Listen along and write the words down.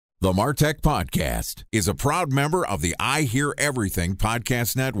The Martech Podcast is a proud member of the I Hear Everything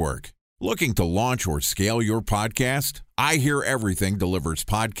Podcast Network. Looking to launch or scale your podcast? I Hear Everything delivers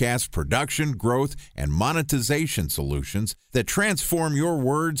podcast production, growth, and monetization solutions that transform your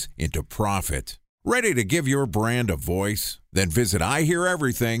words into profit. Ready to give your brand a voice? Then visit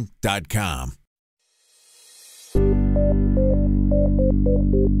iheareverything.com.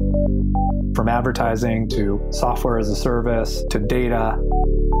 From advertising to software as a service to data.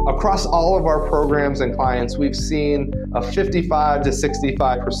 Across all of our programs and clients, we've seen a 55 to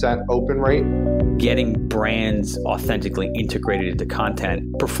 65% open rate. Getting brands authentically integrated into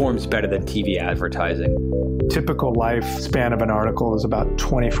content performs better than TV advertising. Typical lifespan of an article is about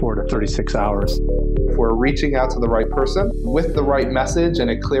 24 to 36 hours. If we're reaching out to the right person with the right message and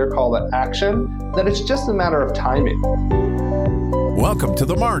a clear call to action, then it's just a matter of timing. Welcome to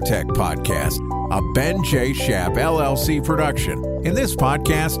the Martech Podcast, a Ben J. Schaap LLC production. In this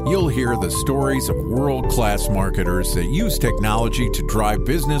podcast, you'll hear the stories of world-class marketers that use technology to drive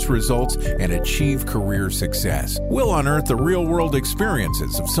business results and achieve career success. We'll unearth the real-world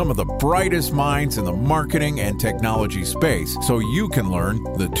experiences of some of the brightest minds in the marketing and technology space so you can learn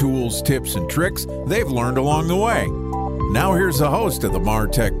the tools, tips, and tricks they've learned along the way. Now here's the host of the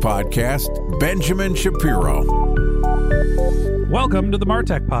Martech Podcast, Benjamin Shapiro. Welcome to the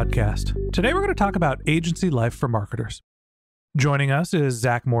Martech Podcast. Today we're going to talk about agency life for marketers. Joining us is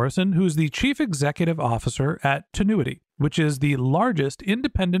Zach Morrison, who's the Chief Executive Officer at Tinuiti, which is the largest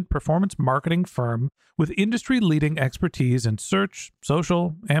independent performance marketing firm with industry-leading expertise in search,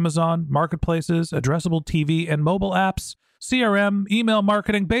 social, Amazon, marketplaces, addressable TV and mobile apps, CRM, email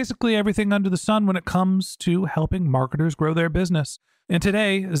marketing, basically everything under the sun when it comes to helping marketers grow their business. And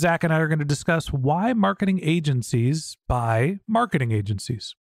today, Zach and I are going to discuss why marketing agencies buy marketing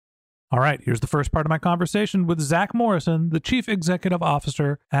agencies. All right, here's the first part of my conversation with Zach Morrison, the Chief Executive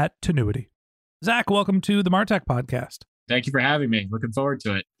Officer at Tinuiti. Zach, welcome to the Martech Podcast. Thank you for having me. Looking forward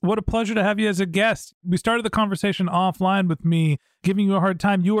to it. What a pleasure to have you as a guest. We started the conversation offline with me giving you a hard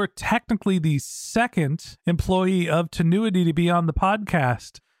time. You are technically the second employee of Tinuiti to be on the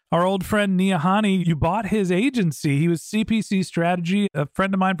podcast. Our old friend Nia Hani, you bought his agency. He was CPC Strategy, a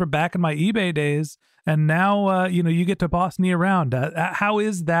friend of mine from back in my eBay days. And now, you get to boss Nia around. How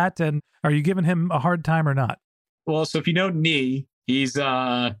is that? And are you giving him a hard time or not? Well, so if you know Nia, he's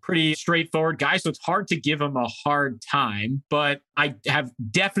a pretty straightforward guy. So it's hard to give him a hard time. But I have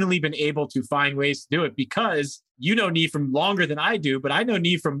definitely been able to find ways to do it because you know Nia from longer than I do, but I know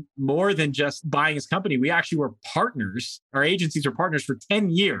Nia from more than just buying his company. We actually were partners. Our agencies were partners for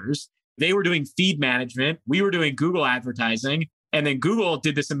 10 years. They were doing feed management. We were doing Google advertising. And then Google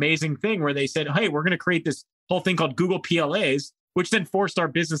did this amazing thing where they said, hey, we're going to create this whole thing called Google PLAs, which then forced our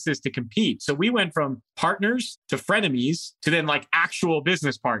businesses to compete. So we went from partners to frenemies to then like actual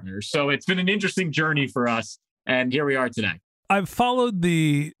business partners. So it's been an interesting journey for us. And here we are today. I've followed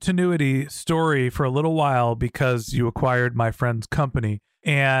the Tinuiti story for a little while because you acquired my friend's company.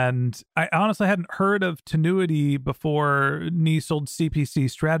 And I honestly hadn't heard of Tinuiti before Nia sold CPC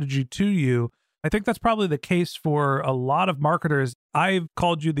Strategy to you. I think that's probably the case for a lot of marketers. I've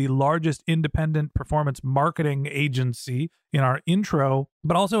called you the largest independent performance marketing agency in our intro,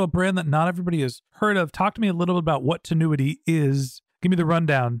 but also a brand that not everybody has heard of. Talk to me a little bit about what Tinuiti is. Give me the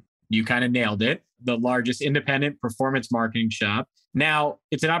rundown. You kind of nailed it. The largest independent performance marketing shop. Now,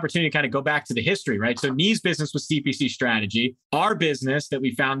 it's an opportunity to kind of go back to the history, right? So Nia's business was CPC Strategy. Our business that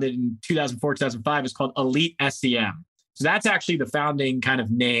we founded in 2004, 2005 is called Elite SEM. So that's actually the founding kind of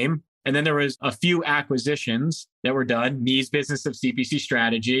name. And then there was a few acquisitions that were done. Nia's business of CPC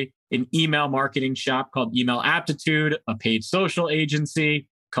Strategy, an email marketing shop called Email Aptitude, a paid social agency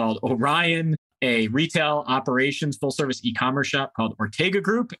called Orion, a retail operations full service e-commerce shop called Ortega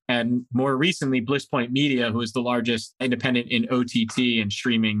Group, and more recently, Bliss Point Media, who is the largest independent in OTT and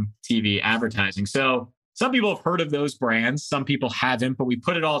streaming TV advertising. So some people have heard of those brands. Some people haven't, but we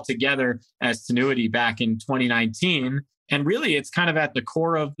put it all together as Tinuiti back in 2019. And really, it's kind of at the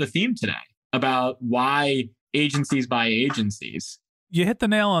core of the theme today about why agencies buy agencies. You hit the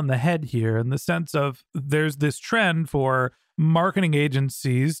nail on the head here in the sense of there's this trend for marketing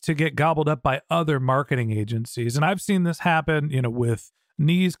agencies to get gobbled up by other marketing agencies. And I've seen this happen, with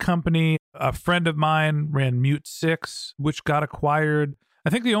Nia's company. A friend of mine ran Mute6, which got acquired. I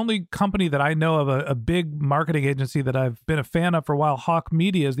think the only company that I know of, a big marketing agency that I've been a fan of for a while, Hawk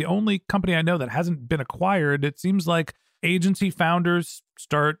Media, is the only company I know that hasn't been acquired. It seems like agency founders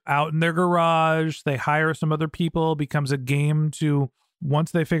start out in their garage, they hire some other people, becomes a game to, once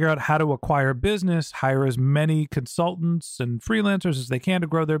they figure out how to acquire business, hire as many consultants and freelancers as they can to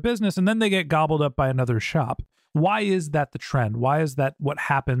grow their business, and then they get gobbled up by another shop. Why is that the trend? Why is that what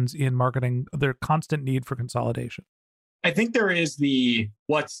happens in marketing, their constant need for consolidation? I think there is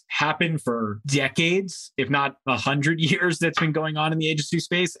what's happened for decades, if not 100 years, that's been going on in the agency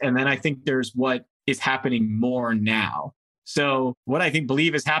space. And then I think there's what is happening more now. So what I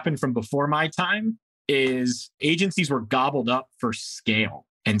believe has happened from before my time is agencies were gobbled up for scale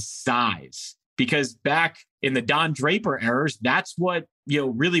and size. Because back in the Don Draper eras, that's what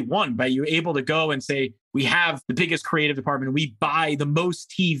really won. By you able to go and say, we have the biggest creative department, we buy the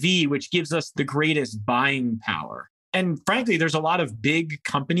most TV, which gives us the greatest buying power. And frankly, there's a lot of big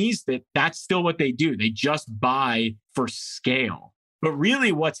companies that's still what they do. They just buy for scale. But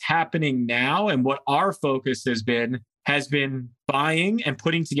really what's happening now and what our focus has been buying and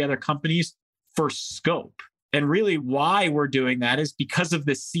putting together companies for scope. And really why we're doing that is because of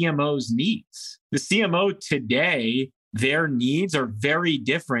the CMO's needs. The CMO today, their needs are very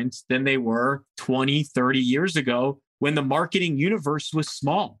different than they were 20, 30 years ago when the marketing universe was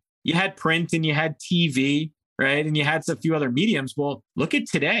small. You had print and you had TV, right? And you had a few other mediums. Well, look at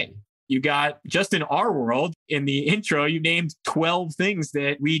today. You got, just in our world, in the intro, you named 12 things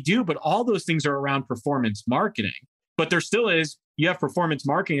that we do, but all those things are around performance marketing. But there still is, you have performance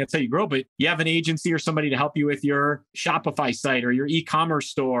marketing, that's how you grow, but you have an agency or somebody to help you with your Shopify site or your e-commerce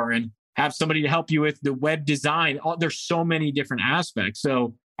store, and have somebody to help you with the web design. There's so many different aspects.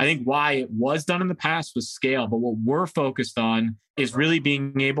 So I think why it was done in the past was scale, but what we're focused on is really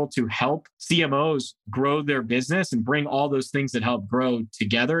being able to help CMOs grow their business and bring all those things that help grow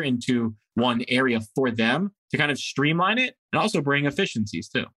together into one area for them to kind of streamline it and also bring efficiencies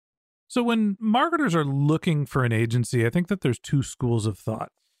too. So when marketers are looking for an agency, I think that there's two schools of thought.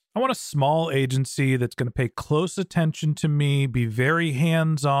 I want a small agency that's going to pay close attention to me, be very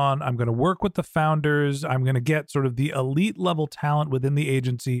hands-on. I'm going to work with the founders. I'm going to get sort of the elite level talent within the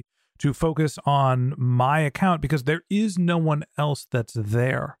agency to focus on my account because there is no one else that's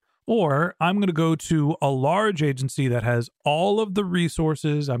there. Or I'm going to go to a large agency that has all of the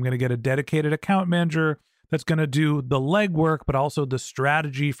resources. I'm going to get a dedicated account manager that's going to do the legwork, but also the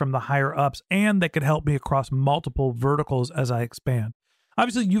strategy from the higher ups, and that could help me across multiple verticals as I expand.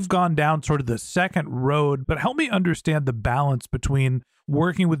 Obviously, you've gone down sort of the second road, but help me understand the balance between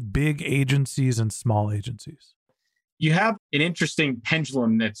working with big agencies and small agencies. You have an interesting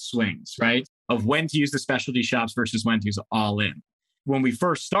pendulum that swings, right? Of when to use the specialty shops versus when to use all in. When we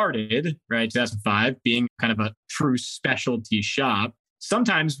first started, right, 2005, being kind of a true specialty shop,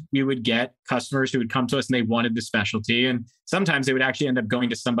 sometimes we would get customers who would come to us and they wanted the specialty. And sometimes they would actually end up going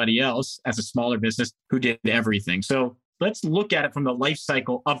to somebody else as a smaller business who did everything. So let's look at it from the life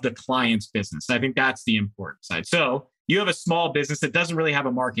cycle of the client's business. I think that's the important side. So you have a small business that doesn't really have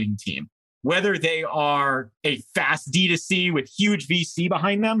a marketing team, whether they are a fast D2C with huge VC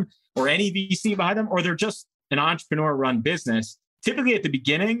behind them or any VC behind them, or they're just an entrepreneur-run business. Typically at the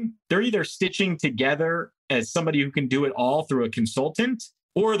beginning, they're either stitching together as somebody who can do it all through a consultant,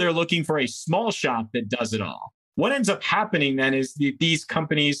 or they're looking for a small shop that does it all. What ends up happening then is these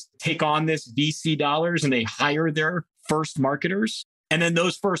companies take on this VC dollars and they hire their first marketers. And then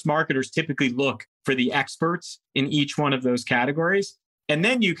those first marketers typically look for the experts in each one of those categories. And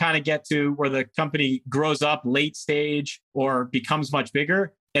then you kind of get to where the company grows up late stage or becomes much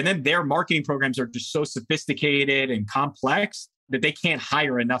bigger. And then their marketing programs are just so sophisticated and complex that they can't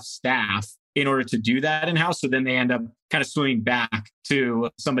hire enough staff in order to do that in-house. So then they end up kind of swinging back to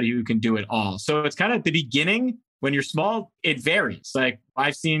somebody who can do it all. So it's kind of at the beginning, when you're small, it varies. Like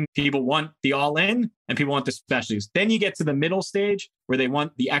I've seen people want the all-in and people want the specialties. Then you get to the middle stage where they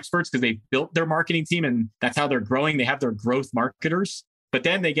want the experts because they've built their marketing team and that's how they're growing. They have their growth marketers. But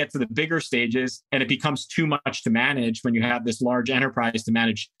then they get to the bigger stages and it becomes too much to manage when you have this large enterprise to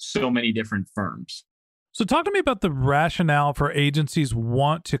manage so many different firms. So talk to me about the rationale for agencies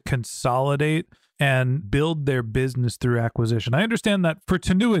want to consolidate and build their business through acquisition. I understand that for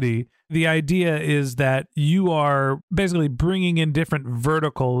Tinuiti, the idea is that you are basically bringing in different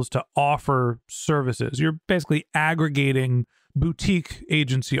verticals to offer services. You're basically aggregating boutique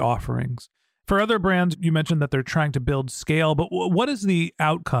agency offerings. For other brands, you mentioned that they're trying to build scale, but what is the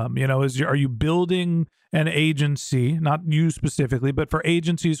outcome? Are you building an agency, not you specifically, but for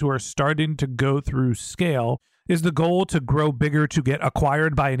agencies who are starting to go through scale? Is the goal to grow bigger to get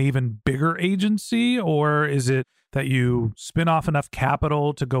acquired by an even bigger agency? Or is it that you spin off enough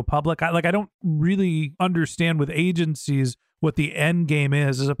capital to go public? I don't really understand with agencies what the end game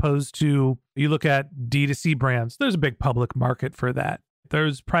is, as opposed to you look at D2C brands. There's a big public market for that.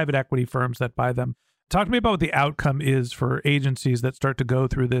 There's private equity firms that buy them. Talk to me about what the outcome is for agencies that start to go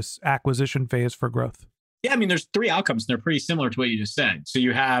through this acquisition phase for growth. Yeah, I mean, there's three outcomes. And they're pretty similar to what you just said. So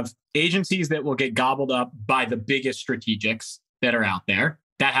you have agencies that will get gobbled up by the biggest strategics that are out there.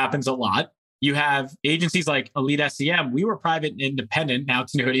 That happens a lot. You have agencies like Elite SEM. We were private and independent, now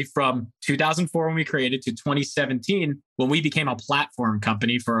Tenuity, from 2004 when we created to 2017 when we became a platform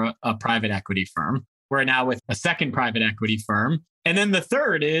company for a private equity firm. We're now with a second private equity firm. And then the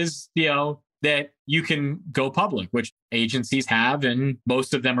third is, that you can go public, which agencies have, and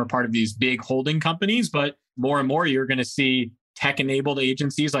most of them are part of these big holding companies. But more and more, you're going to see tech-enabled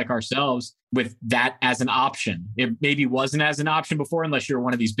agencies like ourselves with that as an option. It maybe wasn't as an option before, unless you're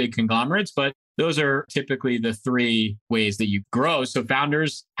one of these big conglomerates, but those are typically the three ways that you grow. So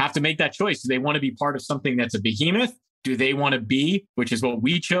founders have to make that choice. Do they want to be part of something that's a behemoth? Do they want to be, which is what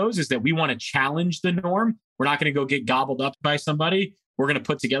we chose, is that we want to challenge the norm. We're not going to go get gobbled up by somebody. We're going to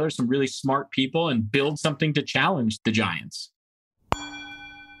put together some really smart people and build something to challenge the giants.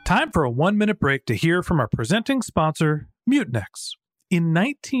 Time for a 1-minute break to hear from our presenting sponsor, Mutinex. In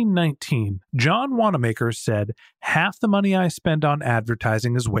 1919, John Wanamaker said, "Half the money I spend on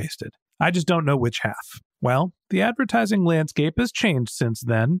advertising is wasted. I just don't know which half." Well, the advertising landscape has changed since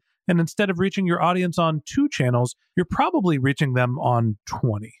then, and instead of reaching your audience on 2 channels, you're probably reaching them on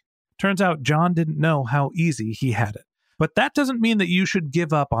 20. Turns out John didn't know how easy he had it. But that doesn't mean that you should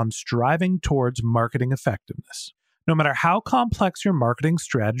give up on striving towards marketing effectiveness. No matter how complex your marketing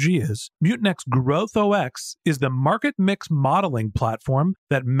strategy is, Mutinex GrowthOS is the market mix modeling platform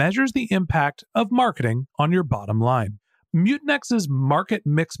that measures the impact of marketing on your bottom line. Mutinex's market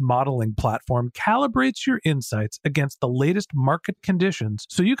mix modeling platform calibrates your insights against the latest market conditions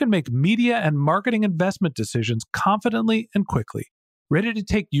so you can make media and marketing investment decisions confidently and quickly. Ready to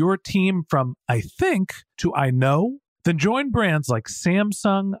take your team from I think to I know? Then join brands like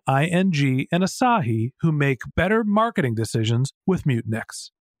Samsung, ING, and Asahi who make better marketing decisions with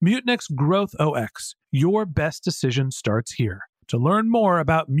Mutinex. Mutinex GrowthOS. Your best decision starts here. To learn more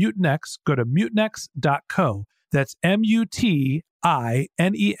about Mutinex, go to mutinex.co. That's MUTINEX.co.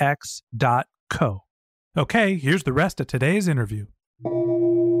 Okay, here's the rest of today's interview.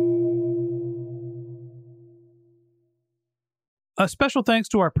 A special thanks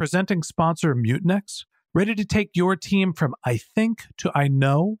to our presenting sponsor, Mutinex. Ready to take your team from I think to I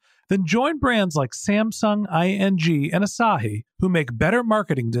know? Then join brands like Samsung, ING, and Asahi who make better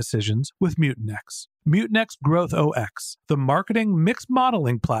marketing decisions with Mutinex. Mutinex GrowthOS, the marketing mix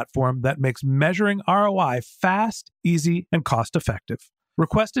modeling platform that makes measuring ROI fast, easy, and cost-effective.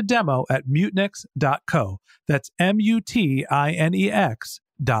 Request a demo at mutinex.co. That's MUTINEX.co.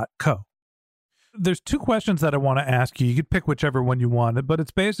 There's 2 questions that I want to ask you. You could pick whichever one you want, but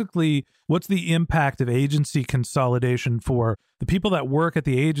it's basically, what's the impact of agency consolidation for the people that work at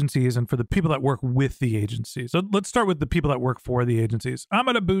the agencies and for the people that work with the agencies? So let's start with the people that work for the agencies. I'm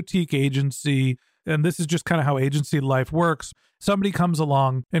at a boutique agency, and this is just kind of how agency life works. Somebody comes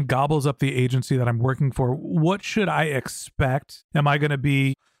along and gobbles up the agency that I'm working for. What should I expect? Am I going to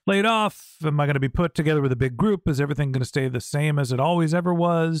be laid off? Am I going to be put together with a big group? Is everything going to stay the same as it always ever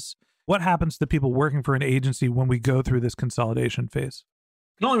was? What happens to people working for an agency when we go through this consolidation phase?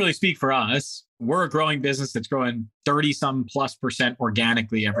 I can only really speak for us. We're a growing business that's growing 30+ %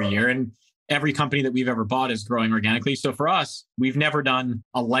 organically every year. And every company that we've ever bought is growing organically. So for us, we've never done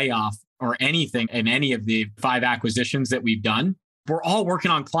a layoff or anything in any of the 5 acquisitions that we've done. We're all working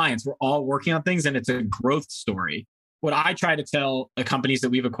on clients. We're all working on things, and it's a growth story. What I try to tell the companies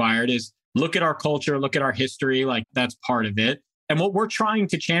that we've acquired is look at our culture, look at our history, like that's part of it. And what we're trying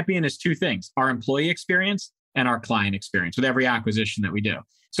to champion is 2 things, our employee experience and our client experience with every acquisition that we do.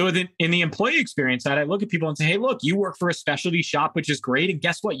 So in the employee experience side, I look at people and say, hey, look, you work for a specialty shop, which is great. And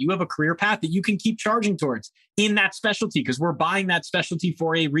guess what? You have a career path that you can keep charging towards in that specialty because we're buying that specialty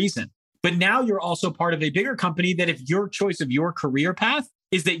for a reason. But now you're also part of a bigger company that if your choice of your career path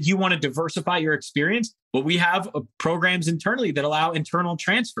is that you want to diversify your experience, well, we have programs internally that allow internal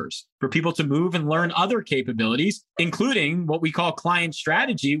transfers for people to move and learn other capabilities, including what we call client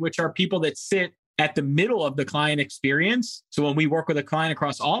strategy, which are people that sit at the middle of the client experience. So when we work with a client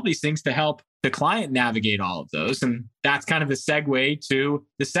across all these things to help the client navigate all of those. And that's kind of the segue to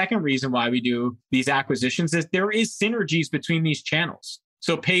the second reason why we do these acquisitions is there is synergies between these channels.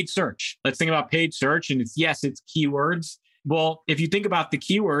 So paid search, let's think about paid search. And it's keywords. Well, if you think about the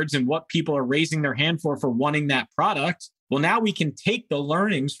keywords and what people are raising their hand for wanting that product, well, now we can take the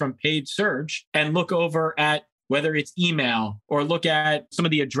learnings from paid search and look over at whether it's email or look at some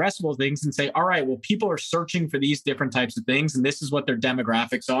of the addressable things and say, all right, well, people are searching for these different types of things, and this is what their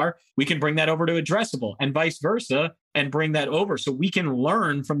demographics are. We can bring that over to addressable and vice versa and bring that over. So we can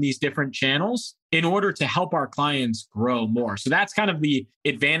learn from these different channels in order to help our clients grow more. So that's kind of the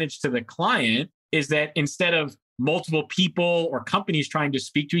advantage to the client. is that instead of multiple people or companies trying to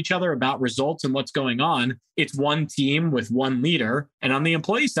speak to each other about results and what's going on, it's one team with one leader. And on the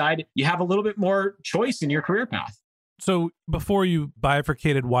employee side, you have a little bit more choice in your career path. So before you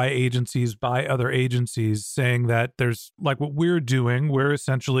bifurcated why agencies buy other agencies, saying that there's like what we're doing, we're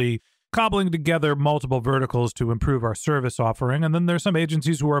essentially cobbling together multiple verticals to improve our service offering. And then there's some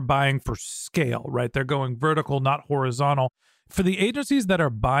agencies who are buying for scale, right? They're going vertical, not horizontal. For the agencies that are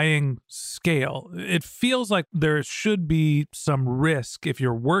buying scale, it feels like there should be some risk if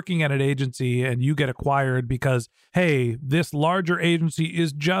you're working at an agency and you get acquired because, hey, this larger agency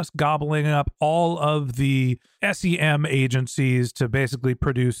is just gobbling up all of the SEM agencies to basically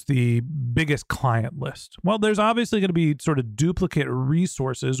produce the biggest client list. Well, there's obviously going to be sort of duplicate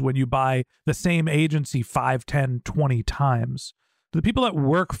resources when you buy the same agency 5, 10, 20 times. The people that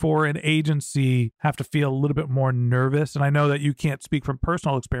work for an agency have to feel a little bit more nervous. And I know that you can't speak from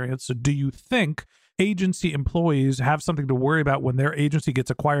personal experience. So do you think agency employees have something to worry about when their agency gets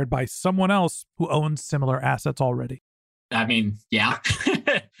acquired by someone else who owns similar assets already? I mean, yeah,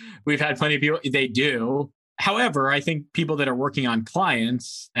 we've had plenty of people, they do. However, I think people that are working on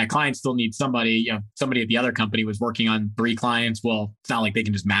clients, clients still need somebody, somebody at the other company was working on 3 clients. Well, it's not like they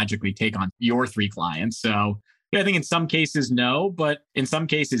can just magically take on your 3 clients. So I think in some cases, no, but in some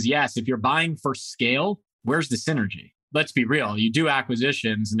cases, yes. If you're buying for scale, where's the synergy? Let's be real. You do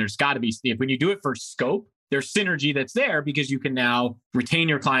acquisitions and there's got to be, when you do it for scope, there's synergy that's there because you can now retain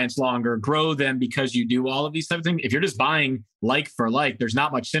your clients longer, grow them because you do all of these types of things. If you're just buying like for like, there's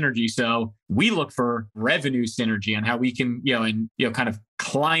not much synergy. So we look for revenue synergy and how we can, kind of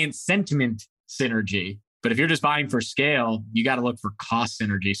client sentiment synergy. But if you're just buying for scale, you got to look for cost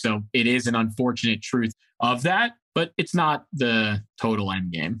synergy. So it is an unfortunate truth of that, but it's not the total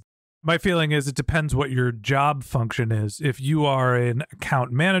end game. My feeling is it depends what your job function is. If you are an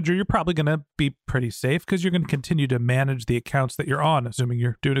account manager, you're probably going to be pretty safe because you're going to continue to manage the accounts that you're on, assuming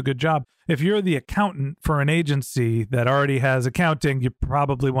you're doing a good job. If you're the accountant for an agency that already has accounting, you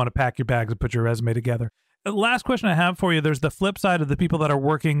probably want to pack your bags and put your resume together. Last question I have for you. There's the flip side of the people that are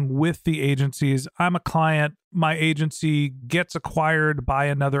working with the agencies. I'm a client. My agency gets acquired by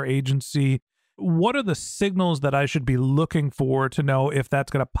another agency. What are the signals that I should be looking for to know if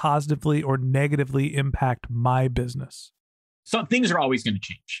that's going to positively or negatively impact my business? So things are always going to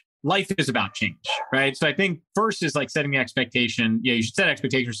change. Life is about change, right? So I think first is like setting the expectation. Yeah, you should set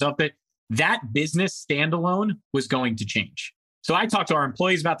expectation yourself that business standalone was going to change. So I talk to our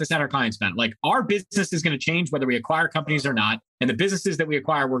employees about this and our clients about it. Like our business is going to change whether we acquire companies or not. And the businesses that we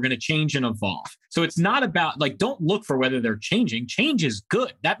acquire, we're going to change and evolve. So it's not about don't look for whether they're changing. Change is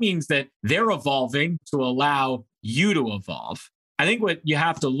good. That means that they're evolving to allow you to evolve. I think what you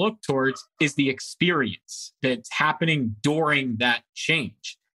have to look towards is the experience that's happening during that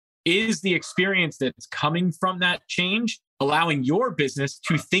change. Is the experience that's coming from that change allowing your business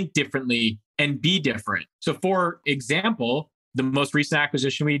to think differently and be different? So for example, the most recent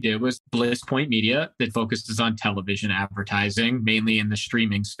acquisition we did was Bliss Point Media that focuses on television advertising, mainly in the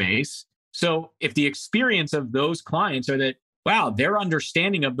streaming space. So if the experience of those clients are that, wow, their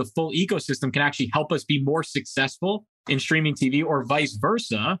understanding of the full ecosystem can actually help us be more successful in streaming TV or vice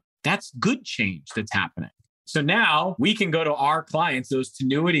versa, that's good change that's happening. So now we can go to our clients, those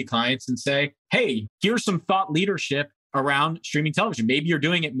Tenuity clients, and say, hey, here's some thought leadership around streaming television. Maybe you're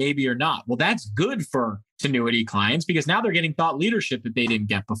doing it, maybe you're not. Well, that's good for Tenuity clients because now they're getting thought leadership that they didn't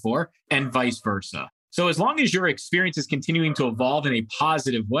get before and vice versa. So as long as your experience is continuing to evolve in a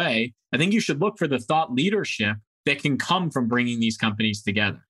positive way, I think you should look for the thought leadership that can come from bringing these companies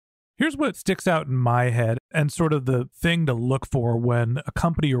together. Here's what sticks out in my head and sort of the thing to look for when a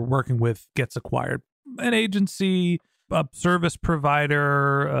company you're working with gets acquired. An agency, a service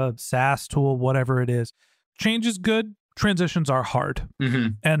provider, a SaaS tool, whatever it is. Change is good. Transitions are hard. Mm-hmm.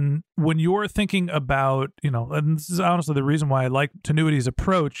 And when you're thinking about, and this is honestly the reason why I like Tenuity's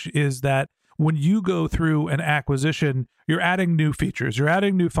approach is that when you go through an acquisition, you're adding new features, you're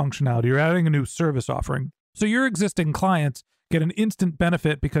adding new functionality, you're adding a new service offering. So your existing clients get an instant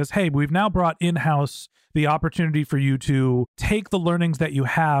benefit because, hey, we've now brought in-house the opportunity for you to take the learnings that you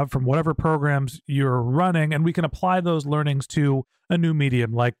have from whatever programs you're running, and we can apply those learnings to a new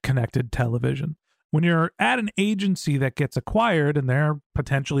medium like connected television. When you're at an agency that gets acquired and they're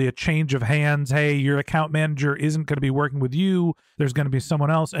potentially a change of hands, hey, your account manager isn't going to be working with you, there's going to be someone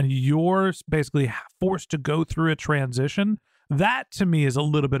else, and you're basically forced to go through a transition, that to me is a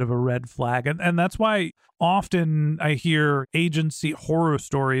little bit of a red flag. And that's why often I hear agency horror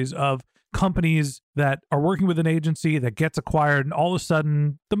stories of companies that are working with an agency that gets acquired, and all of a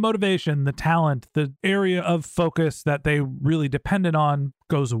sudden the motivation, the talent, the area of focus that they really depended on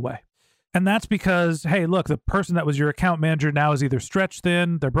goes away. And that's because, hey, look, the person that was your account manager now is either stretched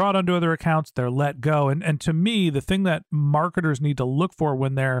thin, they're brought onto other accounts, they're let go. And to me, the thing that marketers need to look for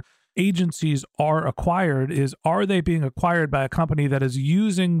when their agencies are acquired is, are they being acquired by a company that is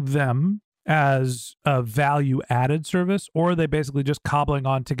using them as a value-added service, or are they basically just cobbling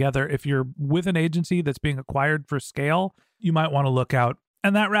on together? If you're with an agency that's being acquired for scale, you might want to look out.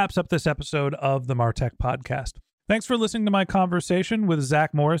 And that wraps up this episode of the MarTech Podcast. Thanks for listening to my conversation with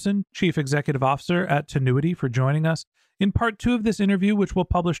Zach Morrison, Chief Executive Officer at Tinuiti, for joining us. In part 2 of this interview, which we'll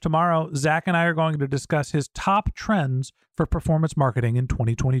publish tomorrow, Zach and I are going to discuss his top trends for performance marketing in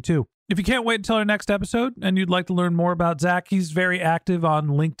 2022. If you can't wait until our next episode and you'd like to learn more about Zach, he's very active on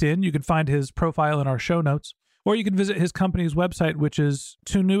LinkedIn. You can find his profile in our show notes, or you can visit his company's website, which is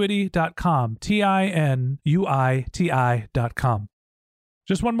tinuiti.com, TINUITI.com.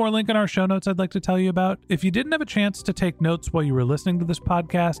 Just one more link in our show notes I'd like to tell you about. If you didn't have a chance to take notes while you were listening to this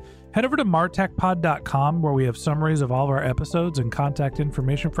podcast, head over to martechpod.com, where we have summaries of all of our episodes and contact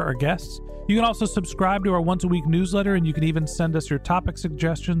information for our guests. You can also subscribe to our once-a-week newsletter, and you can even send us your topic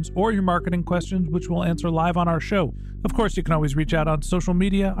suggestions or your marketing questions, which we'll answer live on our show. Of course, you can always reach out on social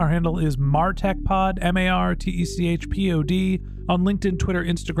media. Our handle is martechpod, MARTECHPOD, on LinkedIn, Twitter,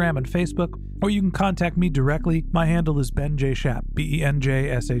 Instagram, and Facebook, or you can contact me directly. My handle is Ben J. Shap,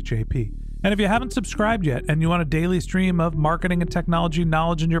 BenJShap. And if you haven't subscribed yet and you want a daily stream of marketing and technology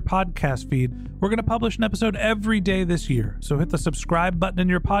knowledge in your podcast feed, we're going to publish an episode every day this year. So hit the subscribe button in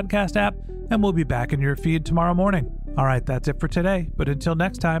your podcast app, and we'll be back in your feed tomorrow morning. All right, that's it for today. But until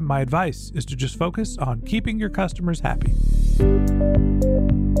next time, my advice is to just focus on keeping your customers happy.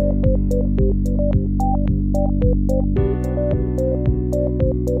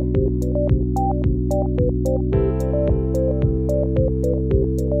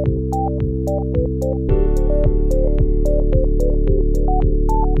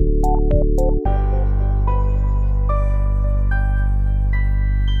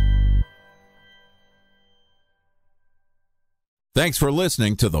 Thanks for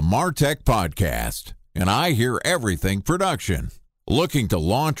listening to the MarTech Podcast, an I Hear Everything production. Looking to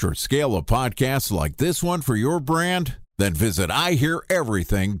launch or scale a podcast like this one for your brand? Then visit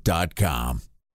iheareverything.com.